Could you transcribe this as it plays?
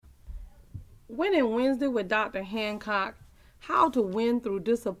Winning Wednesday with Dr. Hancock. How to win through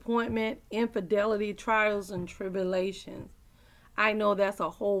disappointment, infidelity, trials, and tribulations. I know that's a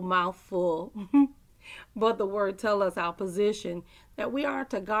whole mouthful, but the word tells us our position that we are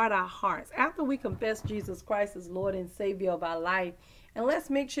to guard our hearts after we confess Jesus Christ as Lord and Savior of our life. And let's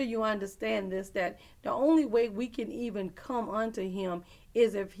make sure you understand this, that the only way we can even come unto him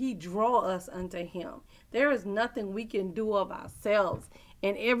is if he draw us unto him. There is nothing we can do of ourselves.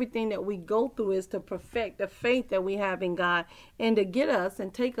 And everything that we go through is to perfect the faith that we have in God and to get us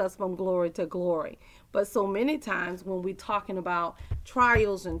and take us from glory to glory. But so many times when we're talking about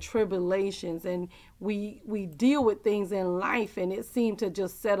trials and tribulations and we deal with things in life and it seems to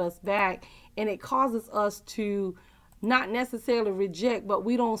just set us back and it causes us to not necessarily reject, but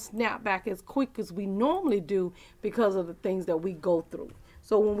we don't snap back as quick as we normally do because of the things that we go through.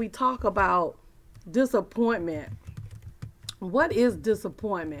 So when we talk about disappointment, what is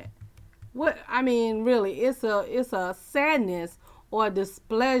disappointment? Really, it's a sadness or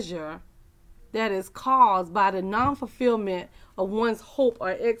displeasure that is caused by the non-fulfillment of one's hope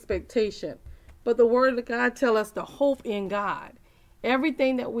or expectation. But the word of God tells us to hope in God.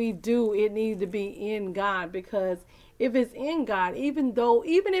 Everything that we do, it needs to be in God, because if it's in God, even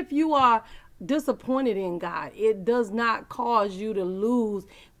if you are disappointed in God, it does not cause you to lose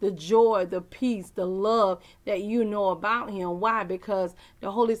the joy, the peace, the love that you know about him. Why? Because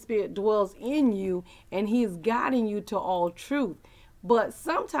the Holy Spirit dwells in you and he's guiding you to all truth. But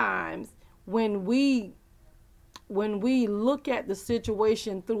sometimes when we look at the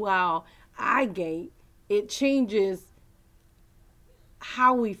situation through our eye gate, it changes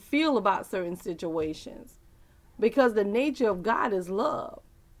how we feel about certain situations, because the nature of God is love.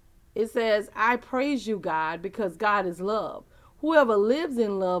 It says, I praise you, God, because God is love. Whoever lives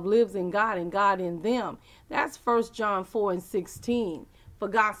in love lives in God and God in them. That's 1 John 4:16. For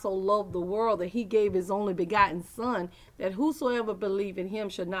God so loved the world that he gave his only begotten Son, that whosoever believe in him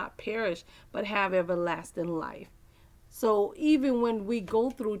should not perish, but have everlasting life. So even when we go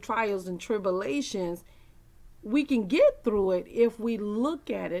through trials and tribulations, we can get through it if we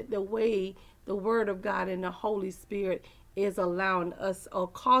look at it the way the Word of God and the Holy Spirit is allowing us or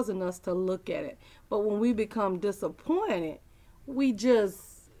causing us to look at it. But when we become disappointed,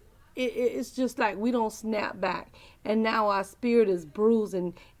 it's just like we don't snap back, and now our spirit is bruised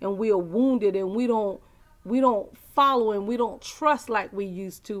and we are wounded, and we don't follow and we don't trust like we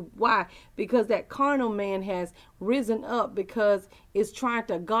used to. Why? Because that carnal man has risen up, because it's trying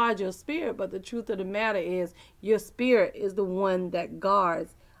to guard your spirit. But the truth of the matter is, your spirit is the one that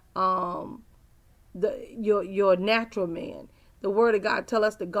guards your natural man. The Word of God tells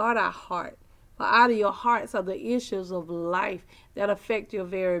us to guard our heart. For out of your hearts are the issues of life that affect your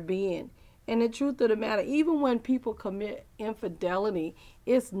very being. And the truth of the matter, even when people commit infidelity,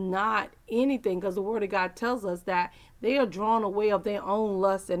 it's not anything, because the Word of God tells us that they are drawn away of their own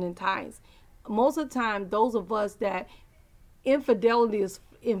lust and entice. Most of the time, those of us that infidelity is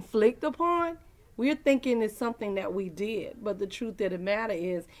inflicted upon, we're thinking it's something that we did. But the truth of the matter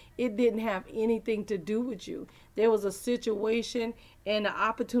is, it didn't have anything to do with you. There was a situation and an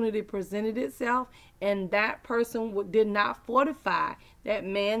opportunity presented itself, and that person did not fortify. That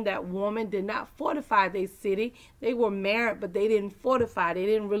man, that woman did not fortify their city. They were married, but they didn't fortify. They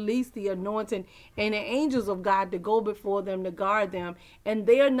didn't release the anointing and the angels of God to go before them to guard them. And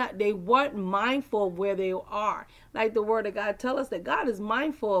they weren't mindful of where they are. Like the Word of God tells us that God is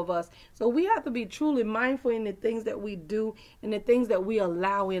mindful of us. So we have to be truly mindful in the things that we do and the things that we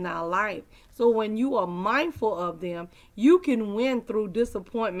allow in our life. So when you are mindful of them, you can win through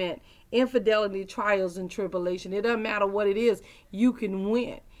disappointment, infidelity, trials, and tribulation. It doesn't matter what it is, you can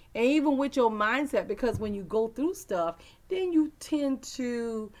win. And even with your mindset, because when you go through stuff, then you tend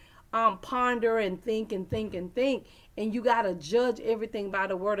to ponder and think and think and think. And you got to judge everything by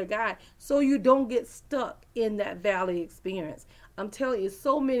the Word of God so you don't get stuck in that valley experience. I'm telling you,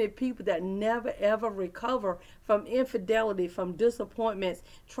 so many people that never ever recover from infidelity, from disappointments,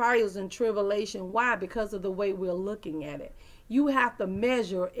 trials, and tribulation. Why? Because of the way we're looking at it. You have to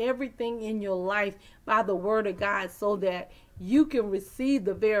measure everything in your life by the Word of God so that you can receive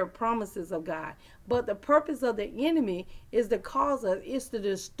the very promises of God. But the purpose of the enemy is to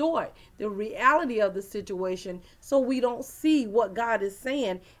distort the reality of the situation so we don't see what God is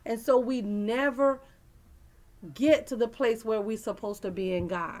saying. And so we never get to the place where we're supposed to be in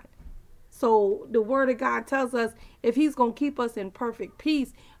God. So the Word of God tells us if he's going to keep us in perfect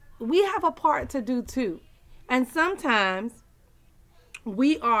peace, we have a part to do too. And sometimes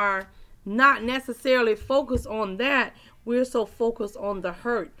we are not necessarily focused on that. We're so focused on the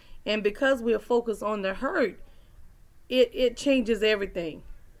hurt. And because we're focused on the hurt, it changes everything.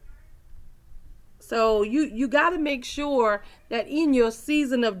 So you got to make sure that in your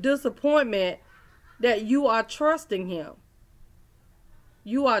season of disappointment that you are trusting him.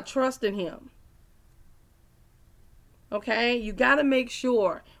 You are trusting him. Okay? You got to make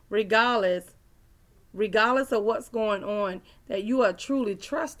sure, regardless of what's going on, that you are truly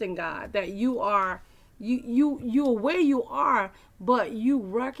trusting God, that you are where you are, but you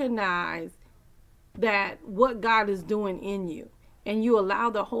recognize that what God is doing in you, and you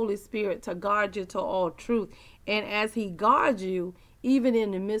allow the Holy Spirit to guard you to all truth. And as he guards you, even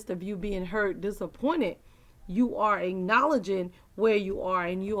in the midst of you being hurt, disappointed, you are acknowledging where you are,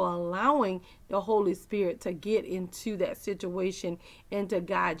 and you are allowing the Holy Spirit to get into that situation and to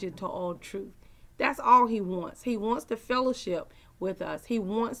guide you to all truth. That's all he wants. He wants to fellowship with us. He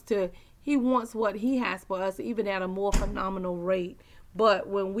wants what he has for us, even at a more phenomenal rate. But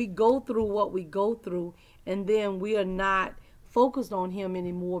when we go through what we go through, and then we are not focused on him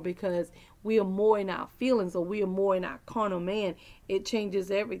anymore because we are more in our feelings, or we are more in our carnal man, it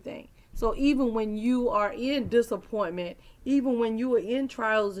changes everything. So even when you are in disappointment, even when you are in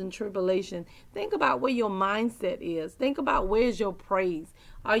trials and tribulation, think about where your mindset is. Think about where's your praise.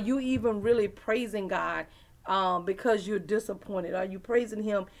 Are you even really praising God because you're disappointed? Are you praising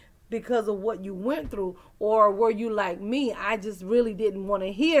him because of what you went through? Or were you like me? I just really didn't want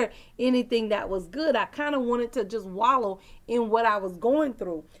to hear anything that was good. I kind of wanted to just wallow in what I was going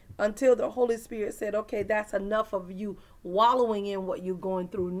through, until the Holy Spirit said, okay, that's enough of you wallowing in what you're going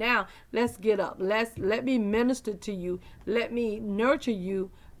through. Now let's get up. Let me minister to you. Let me nurture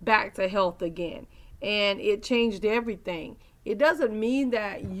you back to health again. And it changed everything. It doesn't mean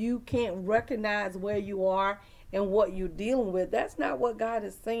that you can't recognize where you are and what you're dealing with. That's not what God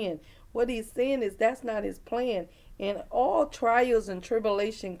is saying. What he's saying is that's not his plan. And all trials and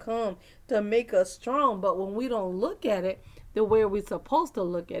tribulation come to make us strong. But when we don't look at it the way we're supposed to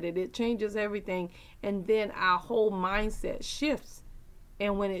look at it, it changes everything. And then our whole mindset shifts.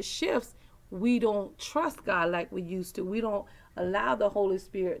 And when it shifts, we don't trust God like we used to. We don't allow the Holy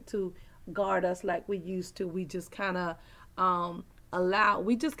Spirit to guard us like we used to. We just kind of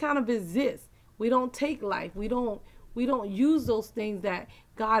we just kind of exist. We don't take life. We don't use those things that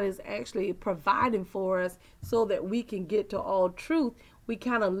God is actually providing for us so that we can get to all truth. We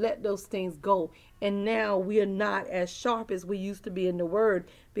kind of let those things go. And now we are not as sharp as we used to be in the word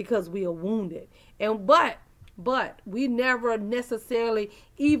because we are wounded. And but we never necessarily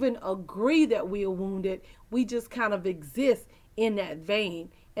even agree that we are wounded. We just kind of exist in that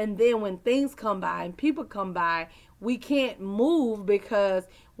vein. And then when things come by and people come by, we can't move because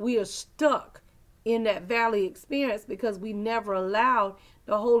we are stuck in that valley experience, because we never allowed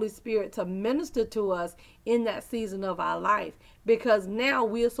the Holy Spirit to minister to us in that season of our life, because now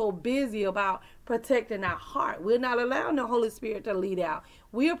we're so busy about protecting our heart. We're not allowing the Holy Spirit to lead out.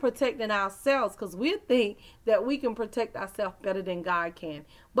 We are protecting ourselves because we think that we can protect ourselves better than God can,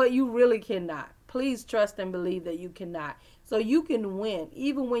 but you really cannot. Please trust and believe that you cannot. So you can win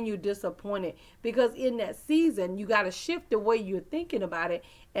even when you're disappointed, because in that season, you got to shift the way you're thinking about it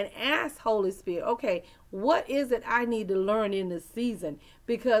and ask Holy Spirit, okay, what is it I need to learn in this season?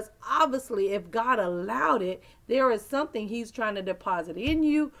 Because obviously, if God allowed it, there is something he's trying to deposit in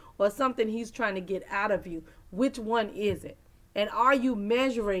you or something he's trying to get out of you. Which one is it? And are you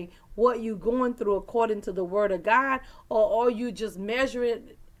measuring what you're going through according to the word of God, or are you just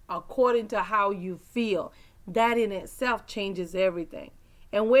measuring according to how you feel? That in itself changes everything.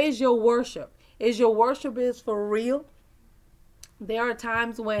 And where's your worship? Is your worship is for real? There are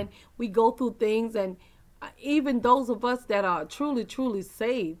times when we go through things, and even those of us that are truly, truly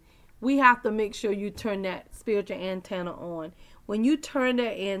saved, we have to make sure you turn that spiritual antenna on. When you turn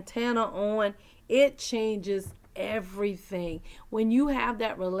that antenna on, it changes everything. When you have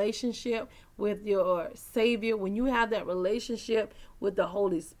that relationship with your Savior, when you have that relationship with the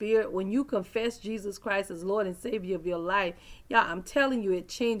Holy Spirit, when you confess Jesus Christ as Lord and Savior of your life, yeah, I'm telling you, it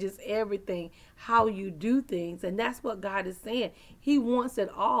changes everything, how you do things. And that's what God is saying. He wants it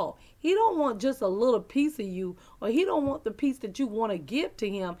all. He don't want just a little piece of you, or he don't want the piece that you want to give to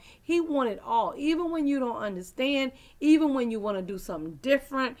him. He wants it all. Even when you don't understand, even when you want to do something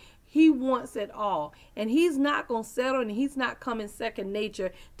different, he wants it all. And he's not going to settle, and he's not coming second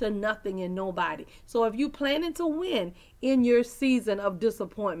nature to nothing and nobody. So if you're planning to win in your season of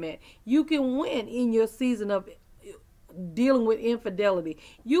disappointment, you can win in your season of dealing with infidelity.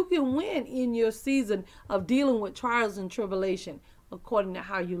 You can win in your season of dealing with trials and tribulation according to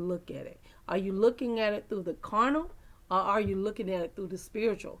how you look at it. Are you looking at it through the carnal, or are you looking at it through the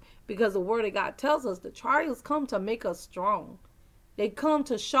spiritual? Because the word of God tells us the trials come to make us strong. They come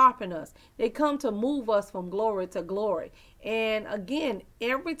to sharpen us. They come to move us from glory to glory. And again,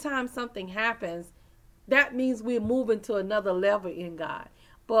 every time something happens, that means we're moving to another level in God.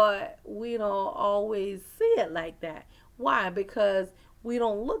 But we don't always see it like that. Why? Because we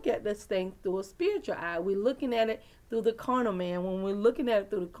don't look at this thing through a spiritual eye. We're looking at it through the carnal man. When we're looking at it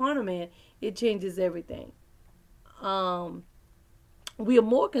through the carnal man, it changes everything. We are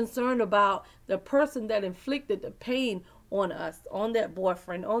more concerned about the person that inflicted the pain on us, on that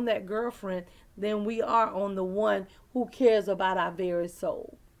boyfriend, on that girlfriend, than we are on the one who cares about our very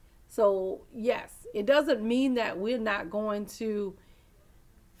soul. So, yes, it doesn't mean that we're not going to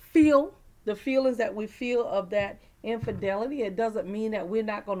feel the feelings that we feel of that infidelity. It doesn't mean that we're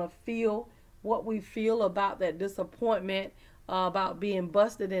not going to feel what we feel about that disappointment, about being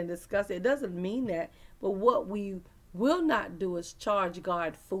busted and disgusted. It doesn't mean that. But what we will not do is charge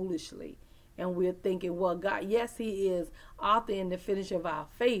God foolishly. And we're thinking, well, God, yes, He is author and the finisher of our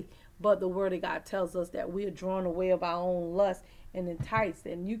faith. But the Word of God tells us that we are drawn away of our own lust and enticed.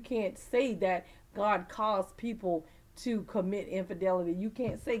 And you can't say that God calls people to commit infidelity. You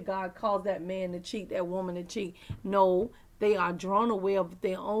can't say God calls that man to cheat, that woman to cheat. No, they are drawn away of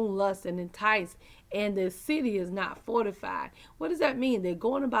their own lust and enticed, and the city is not fortified. What does that mean? They're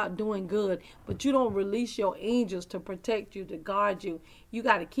going about doing good, but you don't release your angels to protect you, to guard you. You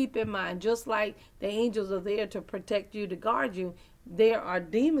got to keep in mind, just like the angels are there to protect you, to guard you, there are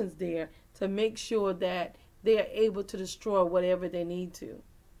demons there to make sure that they are able to destroy whatever they need to.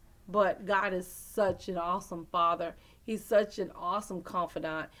 But God is such an awesome Father. He's such an awesome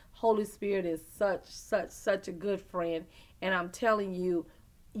confidant. Holy Spirit is such a good friend. And I'm telling you,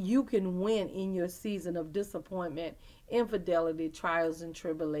 you can win in your season of disappointment, infidelity, trials, and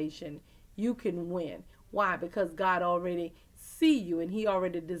tribulation. You can win. Why? Because God already see you and He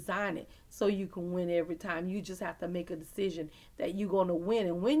already designed it so you can win every time. You just have to make a decision that you're going to win.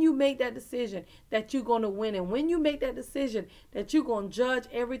 And when you make that decision that you're going to win, and when you make that decision that you're going to judge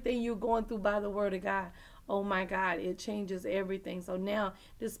everything you're going through by the Word of God, oh my God, it changes everything. So now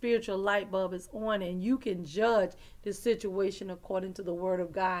the spiritual light bulb is on and you can judge the situation according to the Word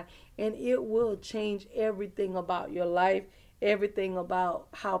of God. And it will change everything about your life, everything about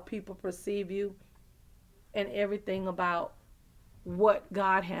how people perceive you, and everything about what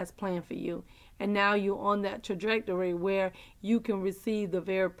God has planned for you. And now you're on that trajectory where you can receive the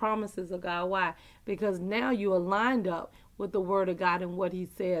very promises of God. Why? Because now you are lined up with the Word of God and what He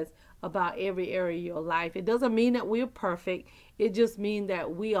says about every area of your life. It doesn't mean that we're perfect. It just means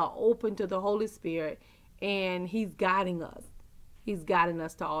that we are open to the Holy Spirit and He's guiding us. He's guiding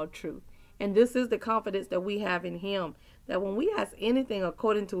us to all truth. And this is the confidence that we have in Him, that when we ask anything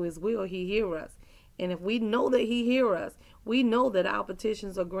according to His will, He hears us. And if we know that He hears us, we know that our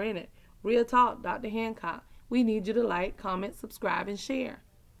petitions are granted. Real talk, Dr. Hancock. We need you to like, comment, subscribe, and share.